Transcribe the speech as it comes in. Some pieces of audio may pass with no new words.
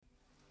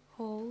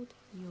Hold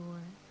your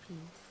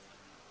peace.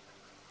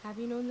 Have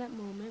you known that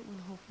moment when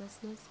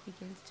hopelessness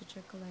begins to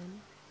trickle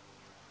in?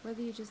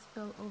 Whether you just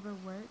feel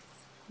overworked,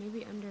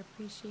 maybe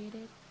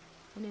underappreciated,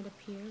 and it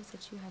appears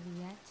that you have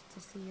yet to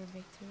see your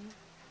victory?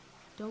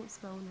 Don't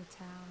throw in the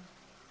towel.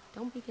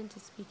 Don't begin to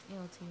speak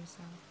ill to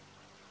yourself.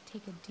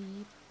 Take a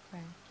deep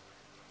breath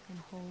and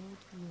hold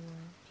your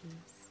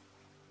peace.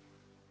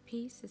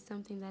 Peace is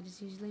something that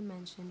is usually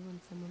mentioned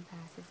when someone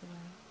passes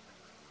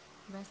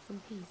away. Rest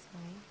in peace,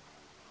 right?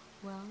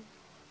 Well,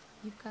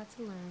 you've got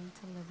to learn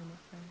to live in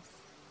it first.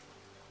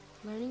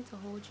 Learning to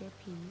hold your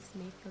peace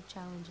may feel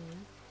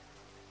challenging,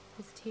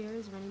 with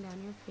tears running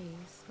down your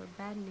face or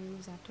bad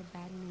news after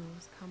bad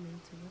news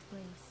coming to your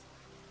place.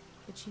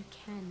 But you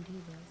can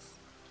do this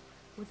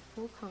with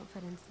full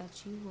confidence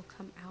that you will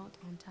come out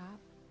on top.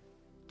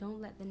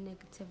 Don't let the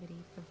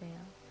negativity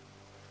prevail.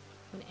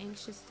 When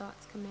anxious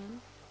thoughts come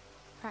in,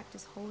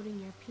 practice holding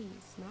your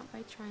peace, not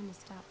by trying to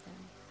stop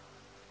them,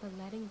 but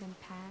letting them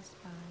pass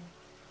by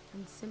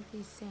and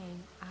simply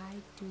saying, I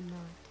do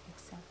not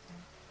accept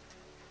that.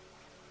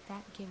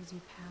 That gives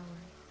you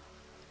power.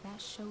 That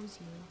shows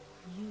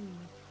you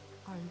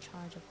are in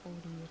charge of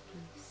holding your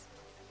peace.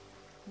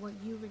 What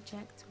you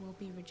reject will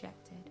be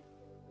rejected,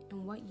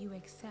 and what you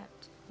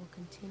accept will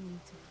continue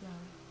to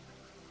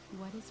flow.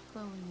 What is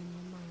flowing in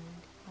your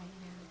mind right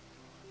now?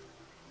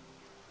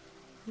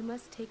 You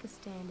must take a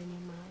stand in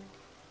your mind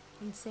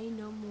and say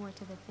no more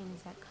to the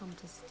things that come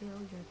to steal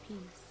your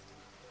peace.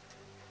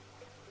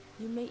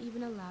 You may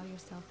even allow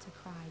yourself to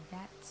cry.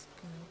 That's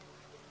good.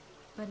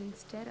 But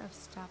instead of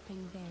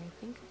stopping there,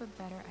 think of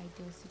a better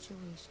ideal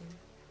situation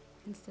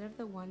instead of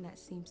the one that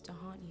seems to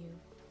haunt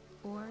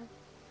you or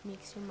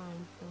makes your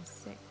mind feel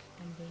sick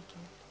and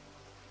vacant.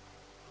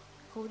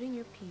 Holding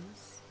your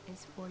peace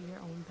is for your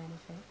own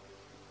benefit.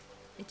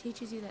 It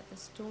teaches you that the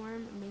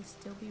storm may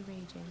still be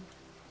raging,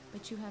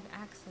 but you have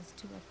access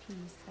to a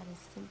peace that is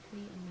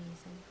simply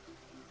amazing.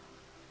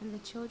 When the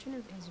children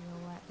of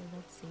Israel were at the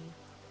Red Sea,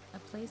 a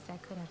place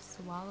that could have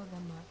swallowed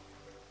them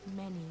up,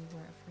 many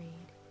were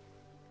afraid.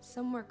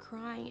 Some were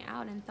crying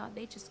out and thought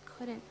they just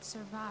couldn't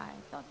survive,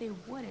 thought they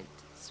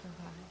wouldn't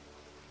survive.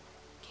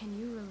 Can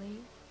you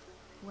relate?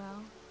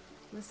 Well,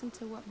 listen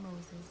to what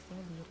Moses, their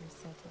leader,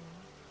 said to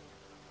them.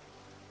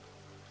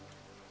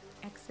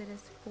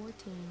 Exodus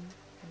 14:13.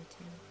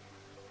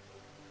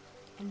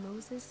 And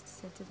Moses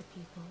said to the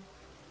people,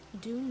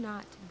 do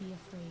not be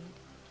afraid.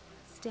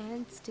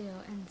 Stand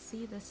still and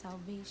see the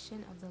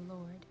salvation of the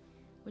Lord,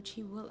 which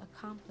he will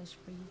accomplish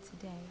for you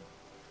today.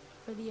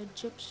 For the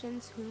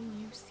Egyptians whom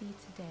you see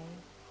today,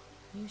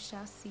 you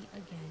shall see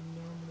again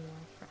no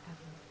more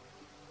forever.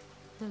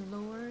 The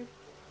Lord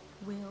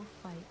will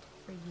fight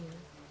for you,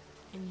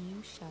 and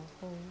you shall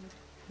hold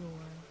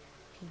your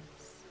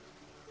peace.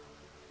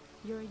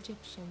 Your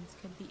Egyptians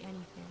could be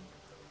anything.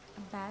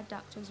 A bad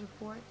doctor's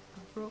report,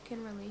 a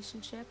broken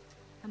relationship,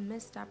 a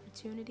missed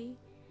opportunity,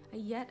 a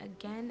yet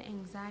again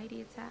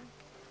anxiety attack,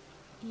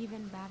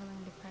 even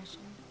battling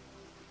depression.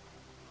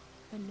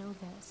 But know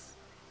this,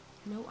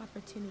 no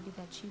opportunity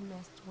that you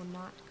missed will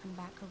not come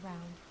back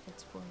around if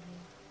it's for you.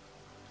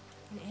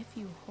 And if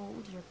you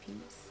hold your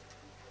peace,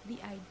 the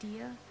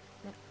idea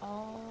that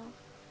all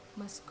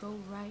must go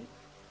right,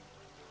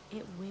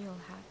 it will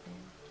happen.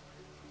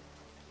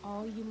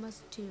 All you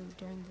must do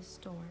during the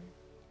storm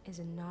is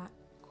not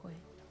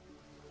quit.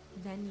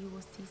 Then you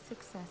will see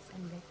success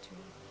and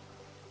victory,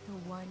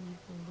 the one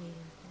you've been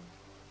waiting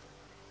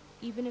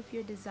for. Even if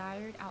your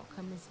desired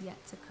outcome is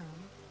yet to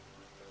come,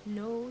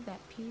 know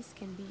that peace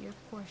can be your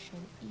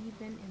portion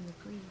even in the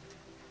grief.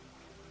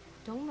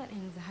 Don't let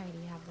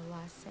anxiety have the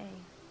last say,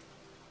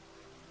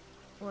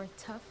 or a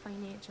tough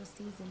financial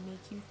season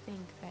make you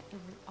think that it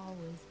will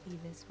always be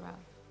this rough.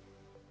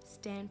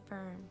 Stand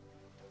firm,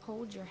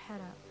 hold your head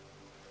up,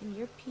 and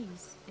your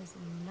peace is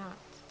not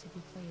to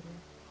be played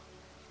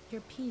with.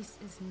 Your peace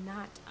is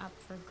not up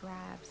for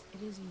grabs,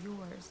 it is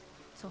yours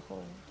to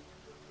hold.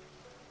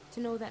 To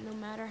know that no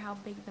matter how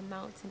big the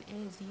mountain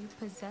is, you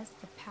possess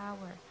the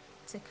power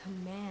to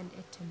command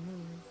it to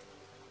move.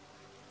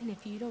 And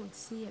if you don't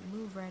see it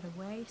move right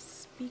away,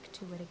 speak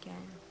to it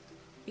again,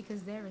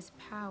 because there is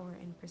power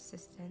in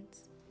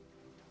persistence.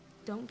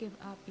 Don't give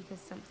up because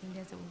something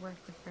doesn't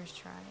work the first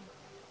try.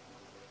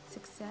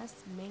 Success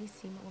may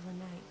seem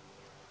overnight,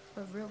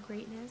 but real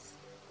greatness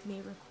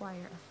may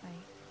require a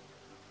fight.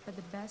 But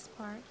the best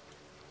part,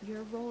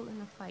 your role in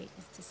the fight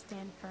is to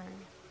stand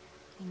firm,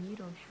 and you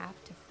don't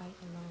have to fight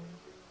alone.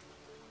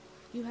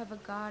 You have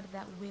a God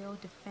that will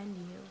defend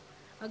you,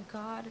 a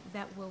God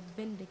that will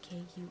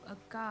vindicate you, a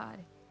God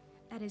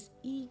that is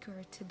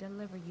eager to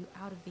deliver you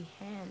out of the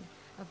hand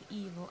of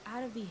evil,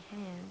 out of the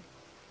hand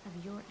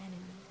of your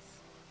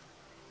enemies.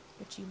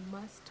 But you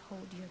must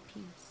hold your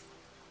peace.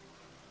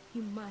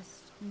 You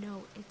must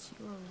know it's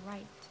your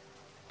right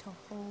to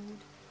hold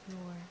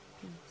your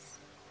peace.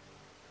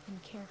 And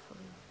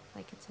carefully,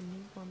 like it's a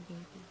newborn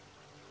baby.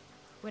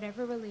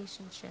 Whatever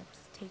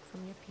relationships take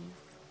from your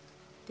peace,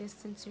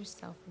 distance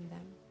yourself from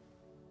them.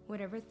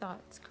 Whatever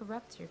thoughts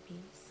corrupt your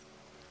peace,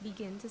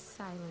 begin to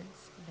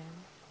silence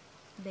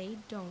them. They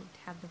don't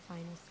have the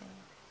final say.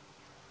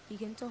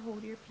 Begin to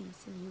hold your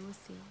peace and you will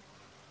see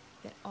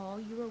that all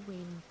you were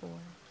waiting for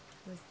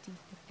was deep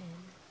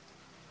within.